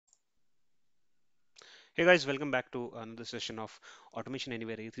Hey guys, welcome back to another session of Automation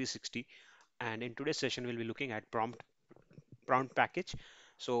Anywhere A360. And in today's session, we'll be looking at prompt package.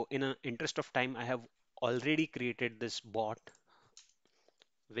 So in an interest of time, I have already created this bot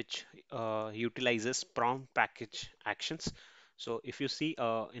which utilizes prompt package actions. So if you see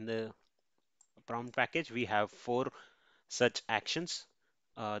in the prompt package, we have four such actions.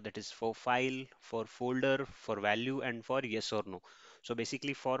 That is for file, for folder, for value, and for yes or no. So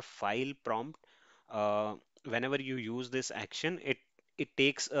basically, for file prompt, uh, whenever you use this action, it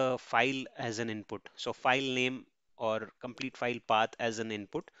takes a file as an input. So file name or complete file path as an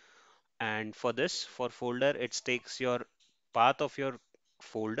input. And for this, for folder, it takes your path of your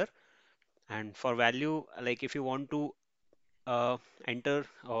folder. And for value, like if you want to enter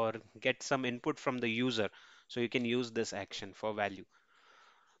or get some input from the user, so you can use this action for value.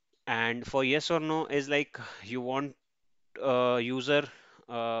 And for yes or no is like you want user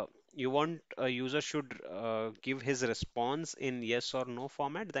uh, you want a user should give his response in yes or no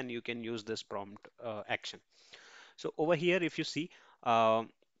format, then you can use this prompt action. So over here, if you see, uh,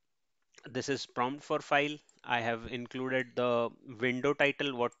 this is prompt for file. I have included the window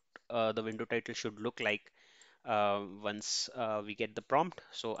title, what the window title should look like once we get the prompt.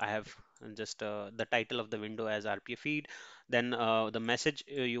 So I have just the title of the window as RPAFeed. Then the message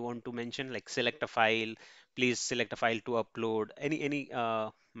you want to mention, like select a file, please select a file to upload. Any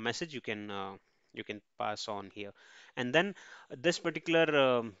message you can pass on here. And then this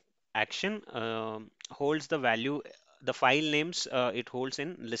particular action holds the value, the file names it holds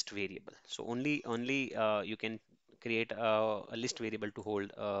in list variable. So only you can create a list variable to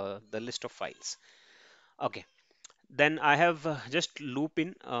hold the list of files. Okay, then I have just loop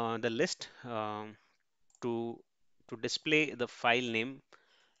in the list to display the file name.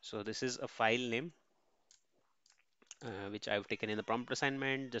 So this is a file name which I've taken in the prompt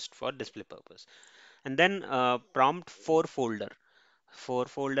assignment just for display purpose. And then prompt for folder. For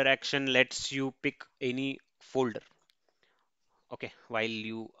folder action lets you pick any folder. Okay, while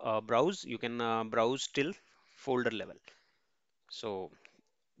you browse, you can browse till folder level. So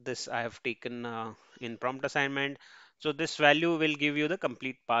this I have taken in prompt assignment. So this value will give you the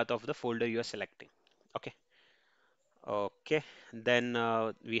complete path of the folder you are selecting. Okay. Okay,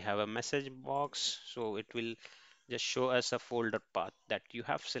 then we have a message box, so it will just show us a folder path that you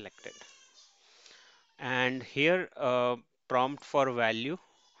have selected. And here, prompt for value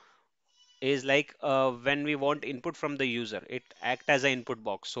is like when we want input from the user, it act as an input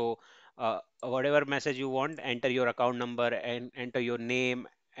box. So whatever message you want, enter your account number and enter your name,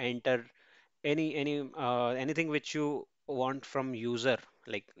 enter anything which you want from user,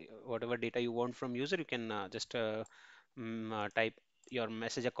 like whatever data you want from user, you can just type your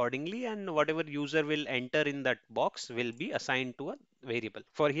message accordingly, and whatever user will enter in that box will be assigned to a variable.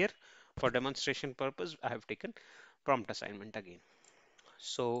 For here, for demonstration purpose, I have taken prompt assignment again.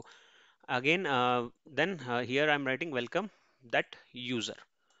 So again, then here I'm writing welcome that user.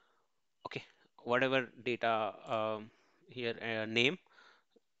 Okay, whatever data here name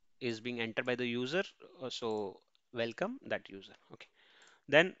is being entered by the user, so welcome that user. Okay.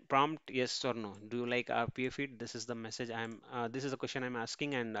 Then prompt yes or no. Do you like RPA feed? This is the message this is the question I'm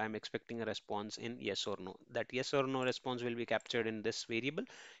asking, and I'm expecting a response in yes or no. That yes or no response will be captured in this variable.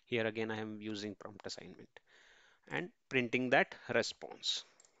 Here again, I am using prompt assignment and printing that response.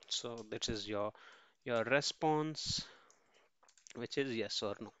 So this is your response, which is yes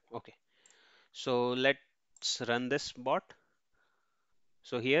or no. Okay. So let's run this bot.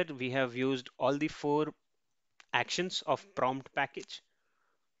 So here we have used all the four actions of prompt package.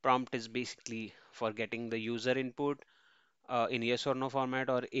 Prompt is basically for getting the user input in yes or no format,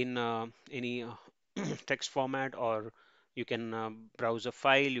 or in any text format, or you can browse a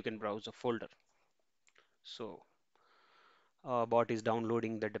file, you can browse a folder. So bot is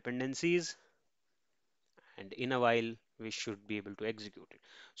downloading the dependencies, and in a while we should be able to execute it.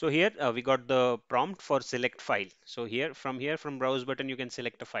 So here we got the prompt for select file. So here from browse button you can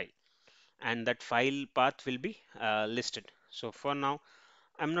select a file, and that file path will be listed. So for now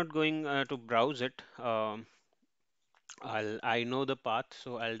I'm not going to browse it. I know the path,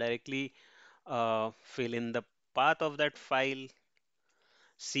 so I'll directly fill in the path of that file,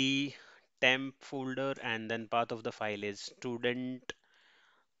 C temp folder, and then path of the file is student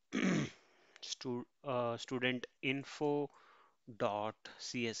info dot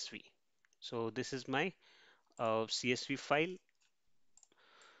csv. So this is my CSV file.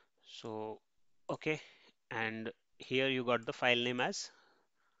 So okay, and here you got the file name as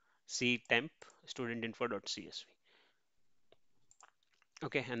C temp student info dot csv.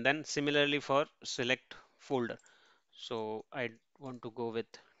 Okay, and then similarly for select folder. So I want to go with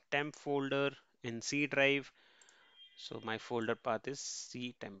temp folder in C drive. So my folder path is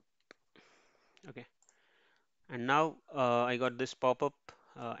C temp. Okay. And now I got this pop-up,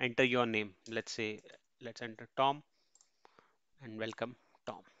 enter your name. Let's say, let's enter Tom and welcome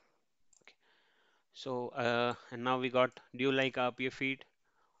Tom. Okay. So, and now we got, do you like RPA feed?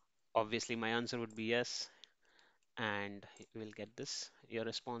 Obviously, my answer would be yes. And we'll get this, your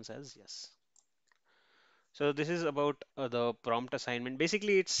response as yes. So this is about the prompt assignment.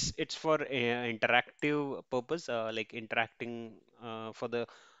 Basically, it's for interactive purpose, like interacting for the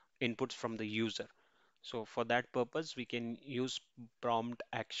inputs from the user. So for that purpose, we can use prompt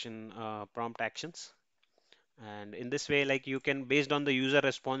actions. And in this way, like you can, based on the user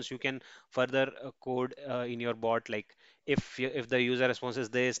response, you can further code in your bot. Like if the user response is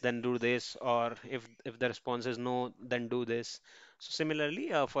this, then do this, or if the response is no, then do this. So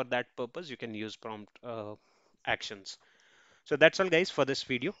similarly, for that purpose, you can use prompt actions. So that's all, guys, for this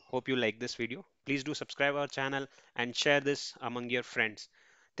video. Hope you like this video. Please do subscribe our channel and share this among your friends.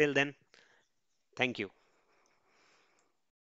 Till then, thank you.